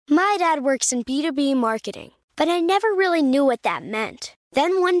My dad works in B2B marketing, but I never really knew what that meant.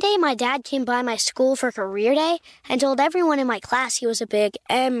 Then one day my dad came by my school for career day and told everyone in my class he was a big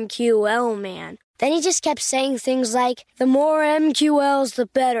MQL man. Then he just kept saying things like, the more MQLs, the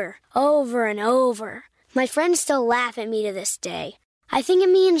better, over and over. My friends still laugh at me to this day. I think it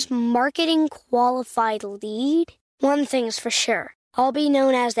means marketing qualified lead. One thing's for sure, I'll be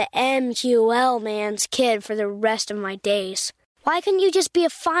known as the MQL man's kid for the rest of my days. Why couldn't you just be a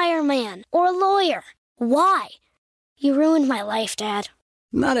fireman or a lawyer? Why? You ruined my life, Dad.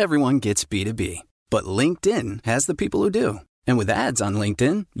 Not everyone gets B2B, but LinkedIn has the people who do. And with ads on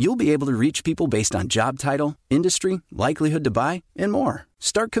LinkedIn, you'll be able to reach people based on job title, industry, likelihood to buy, and more.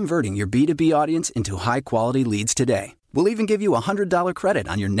 Start converting your B2B audience into high-quality leads today. We'll even give you a $100 credit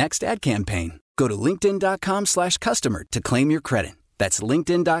on your next ad campaign. Go to linkedin.com/customer to claim your credit. That's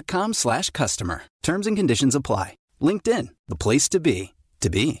linkedin.com/customer. Terms and conditions apply. LinkedIn, the place to be, to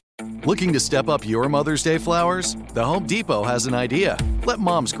be. Looking to step up your Mother's Day flowers? The Home Depot has an idea. Let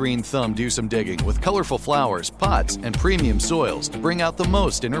Mom's green thumb do some digging with colorful flowers, pots, and premium soils to bring out the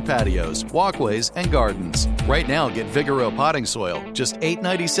most in her patios, walkways, and gardens. Right now, get Vigoro potting soil, just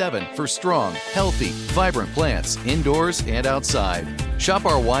 $8.97 for strong, healthy, vibrant plants indoors and outside. Shop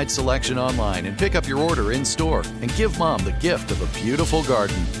our wide selection online and pick up your order in-store and give Mom the gift of a beautiful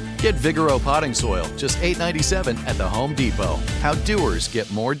garden. Get Vigoro potting soil, just $8.97 at the Home Depot. How doers get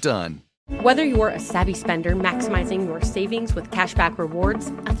more done. Whether you're a savvy spender maximizing your savings with cashback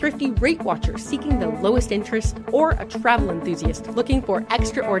rewards, a thrifty rate watcher seeking the lowest interest, or a travel enthusiast looking for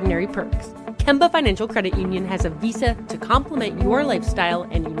extraordinary perks, Kemba Financial Credit Union has a visa to complement your lifestyle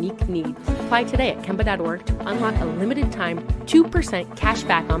and unique needs. Apply today at Kemba.org to unlock a limited-time 2% cash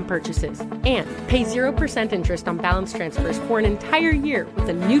back on purchases and pay 0% interest on balance transfers for an entire year with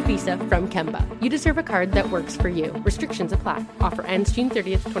a new visa from Kemba. You deserve a card that works for you. Restrictions apply. Offer ends June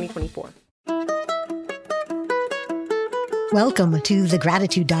 30th, 2024. Welcome to The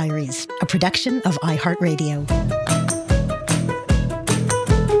Gratitude Diaries, a production of iHeartRadio.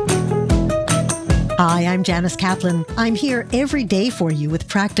 Hi, I'm Janice Kaplan. I'm here every day for you with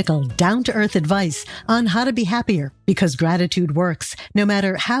practical, down-to-earth advice on how to be happier, because gratitude works, no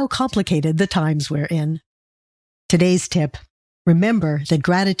matter how complicated the times we're in. Today's tip: remember that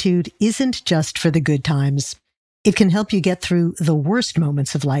gratitude isn't just for the good times. It can help you get through the worst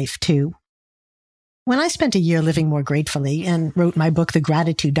moments of life, too. When I spent a year living more gratefully and wrote my book, The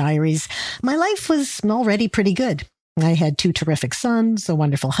Gratitude Diaries, my life was already pretty good. I had 2 terrific sons, a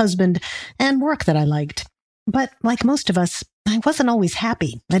wonderful husband, and work that I liked. But like most of us, I wasn't always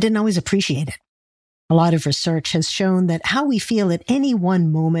happy. I didn't always appreciate it. A lot of research has shown that how we feel at any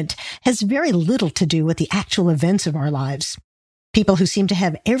one moment has very little to do with the actual events of our lives. People who seem to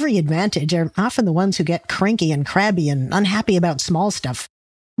have every advantage are often the ones who get cranky and crabby and unhappy about small stuff,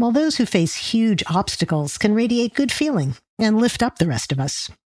 while those who face huge obstacles can radiate good feeling and lift up the rest of us.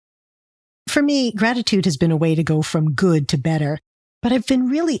 For me, gratitude has been a way to go from good to better, but I've been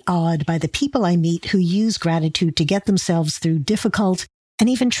really awed by the people I meet who use gratitude to get themselves through difficult and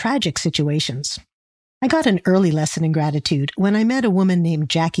even tragic situations. I got an early lesson in gratitude when I met a woman named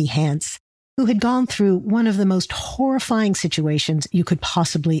Jackie Hance, who had gone through one of the most horrifying situations you could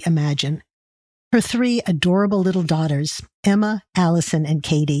possibly imagine. Her 3 adorable little daughters, Emma, Allison, and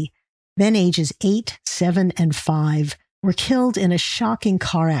Katie, then ages 8, 7, and 5, were killed in a shocking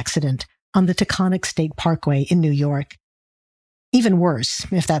car accident on the Taconic State Parkway in New York. Even worse,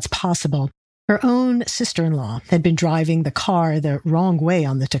 if that's possible, her own sister-in-law had been driving the car the wrong way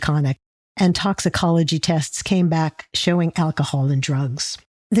on the Taconic, and toxicology tests came back showing alcohol and drugs.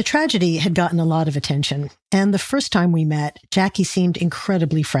 The tragedy had gotten a lot of attention, and the first time we met, Jackie seemed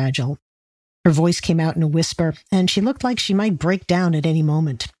incredibly fragile. Her voice came out in a whisper, and she looked like she might break down at any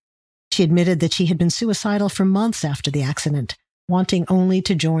moment. She admitted that she had been suicidal for months after the accident, wanting only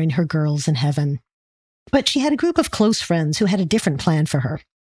to join her girls in heaven. But she had a group of close friends who had a different plan for her.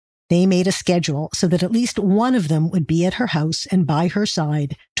 They made a schedule so that at least one of them would be at her house and by her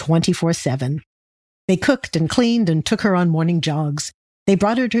side 24/7. They cooked and cleaned and took her on morning jogs. They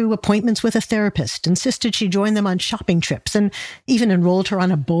brought her to appointments with a therapist, insisted she join them on shopping trips, and even enrolled her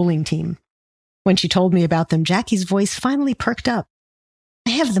on a bowling team. When she told me about them, Jackie's voice finally perked up.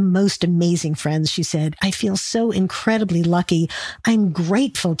 "I have the most amazing friends," she said. "I feel so incredibly lucky. I'm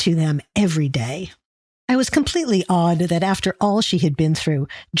grateful to them every day." I was completely awed that after all she had been through,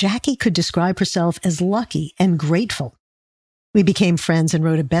 Jackie could describe herself as lucky and grateful. We became friends and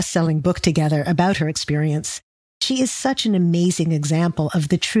wrote a best-selling book together about her experience. She is such an amazing example of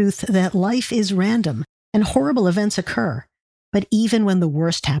the truth that life is random and horrible events occur. But even when the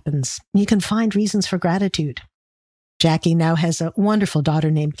worst happens, you can find reasons for gratitude. Jackie now has a wonderful daughter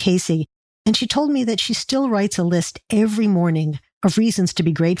named Casey, and she told me that she still writes a list every morning of reasons to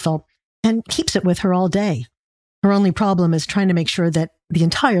be grateful and keeps it with her all day. Her only problem is trying to make sure that the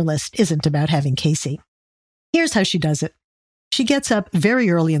entire list isn't about having Casey. Here's how she does it. She gets up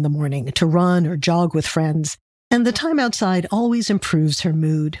very early in the morning to run or jog with friends, and the time outside always improves her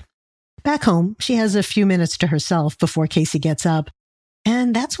mood. Back home, she has a few minutes to herself before Casey gets up,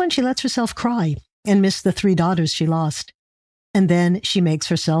 and that's when she lets herself cry and miss the 3 daughters she lost. And then she makes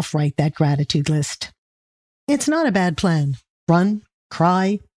herself write that gratitude list. It's not a bad plan. Run,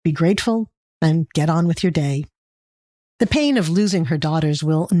 cry, be grateful, and get on with your day. The pain of losing her daughters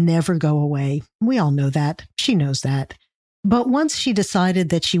will never go away. We all know that. She knows that. But once she decided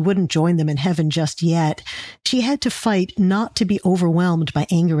that she wouldn't join them in heaven just yet, she had to fight not to be overwhelmed by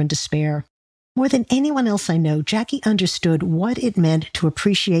anger and despair. More than anyone else I know, Jackie understood what it meant to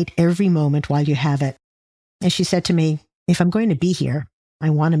appreciate every moment while you have it. And she said to me, if I'm going to be here,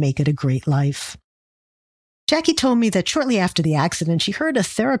 I want to make it a great life. Jackie told me that shortly after the accident, she heard a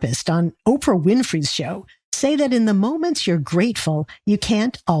therapist on Oprah Winfrey's show say that in the moments you're grateful, you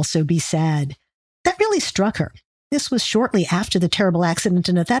can't also be sad. That really struck her. This was shortly after the terrible accident,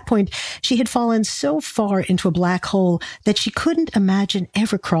 and at that point, she had fallen so far into a black hole that she couldn't imagine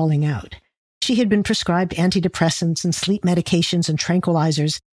ever crawling out. She had been prescribed antidepressants and sleep medications and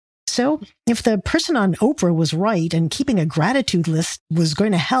tranquilizers. So if the person on Oprah was right and keeping a gratitude list was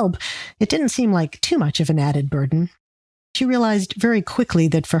going to help, it didn't seem like too much of an added burden. She realized very quickly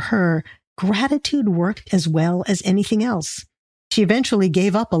that for her, gratitude worked as well as anything else. She eventually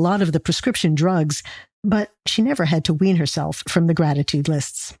gave up a lot of the prescription drugs, but she never had to wean herself from the gratitude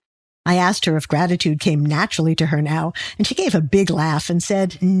lists. I asked her if gratitude came naturally to her now, and she gave a big laugh and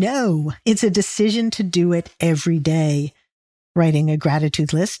said, no, it's a decision to do it every day. Writing a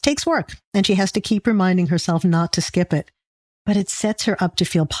gratitude list takes work, and she has to keep reminding herself not to skip it. But it sets her up to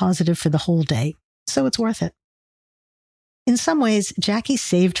feel positive for the whole day, so it's worth it. In some ways, Jackie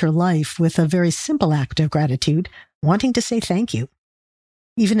saved her life with a very simple act of gratitude, wanting to say thank you.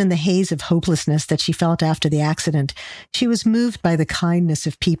 Even in the haze of hopelessness that she felt after the accident, she was moved by the kindness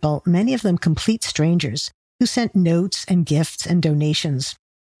of people, many of them complete strangers, who sent notes and gifts and donations.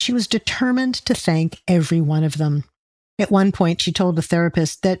 She was determined to thank every one of them. At one point, she told the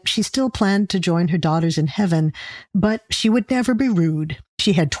therapist that she still planned to join her daughters in heaven, but she would never be rude.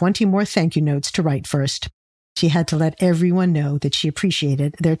 She had 20 more thank you notes to write first. She had to let everyone know that she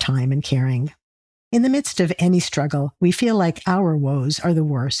appreciated their time and caring. In the midst of any struggle, we feel like our woes are the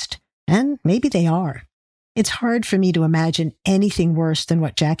worst. And maybe they are. It's hard for me to imagine anything worse than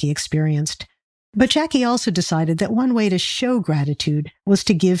what Jackie experienced. But Jackie also decided that one way to show gratitude was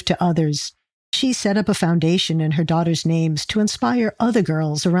to give to others. She set up a foundation in her daughters' names to inspire other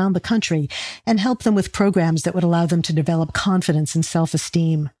girls around the country and help them with programs that would allow them to develop confidence and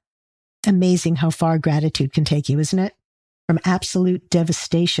self-esteem. Amazing how far gratitude can take you, isn't it? From absolute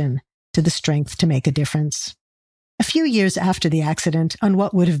devastation to the strength to make a difference. A few years after the accident, on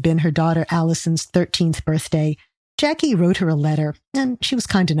what would have been her daughter Allison's 13th birthday, Jackie wrote her a letter, and she was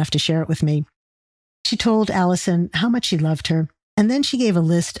kind enough to share it with me. She told Allison how much she loved her, and then she gave a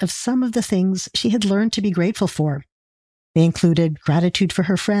list of some of the things she had learned to be grateful for. They included gratitude for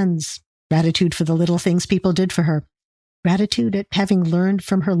her friends, gratitude for the little things people did for her, gratitude at having learned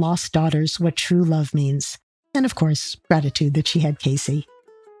from her lost daughters what true love means, and of course, gratitude that she had Casey.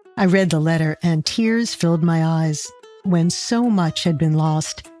 I read the letter and tears filled my eyes. When so much had been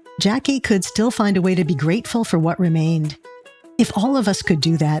lost, Jackie could still find a way to be grateful for what remained. If all of us could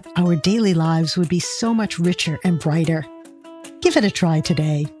do that, our daily lives would be so much richer and brighter. Give it a try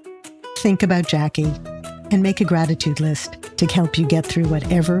today. Think about Jackie and make a gratitude list to help you get through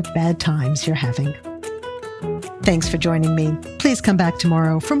whatever bad times you're having. Thanks for joining me. Please come back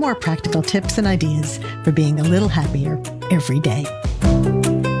tomorrow for more practical tips and ideas for being a little happier every day.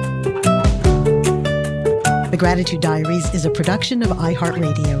 The Gratitude Diaries is a production of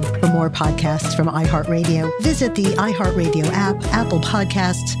iHeartRadio. For more podcasts from iHeartRadio, visit the iHeartRadio app, Apple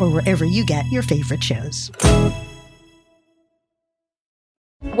Podcasts, or wherever you get your favorite shows.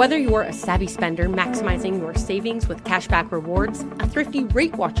 Whether you're a savvy spender maximizing your savings with cashback rewards, a thrifty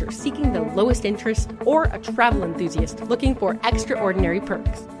rate watcher seeking the lowest interest, or a travel enthusiast looking for extraordinary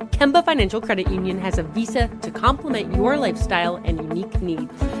perks, Kemba Financial Credit Union has a visa to complement your lifestyle and unique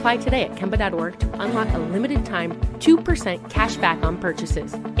needs. Apply today at Kemba.org to unlock a limited-time 2% cash back on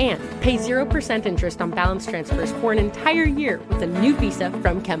purchases and pay 0% interest on balance transfers for an entire year with a new visa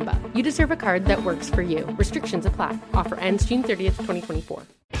from Kemba. You deserve a card that works for you. Restrictions apply. Offer ends June 30th, 2024.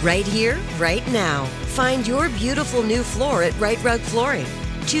 Right here, right now. Find your beautiful new floor at Right Rug Flooring.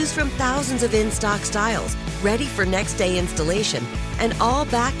 Choose from thousands of in-stock styles, ready for next day installation, and all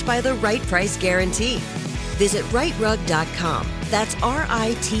backed by the right price guarantee. Visit rightrug.com. That's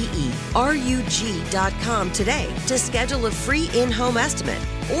RITERUG.com today to schedule a free in-home estimate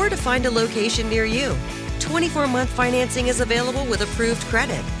or to find a location near you. 24-month financing is available with approved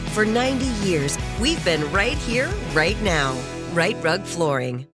credit. For 90 years, we've been right here, right now. Right Rug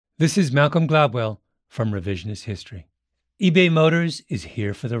Flooring. This is Malcolm Gladwell from Revisionist History. eBay Motors is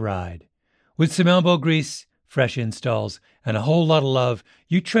here for the ride. With some elbow grease, fresh installs, and a whole lot of love,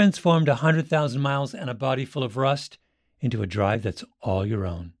 you transformed 100,000 miles and a body full of rust into a drive that's all your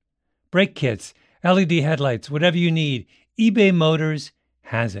own. Brake kits, LED headlights, whatever you need, eBay Motors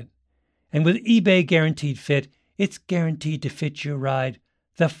has it. And with eBay Guaranteed Fit, it's guaranteed to fit your ride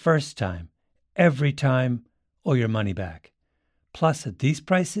the first time, every time, or your money back. Plus, at these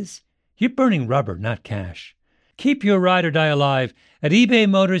prices, you're burning rubber, not cash. Keep your ride or die alive at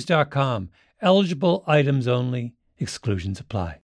ebaymotors.com. Eligible items only. Exclusions apply.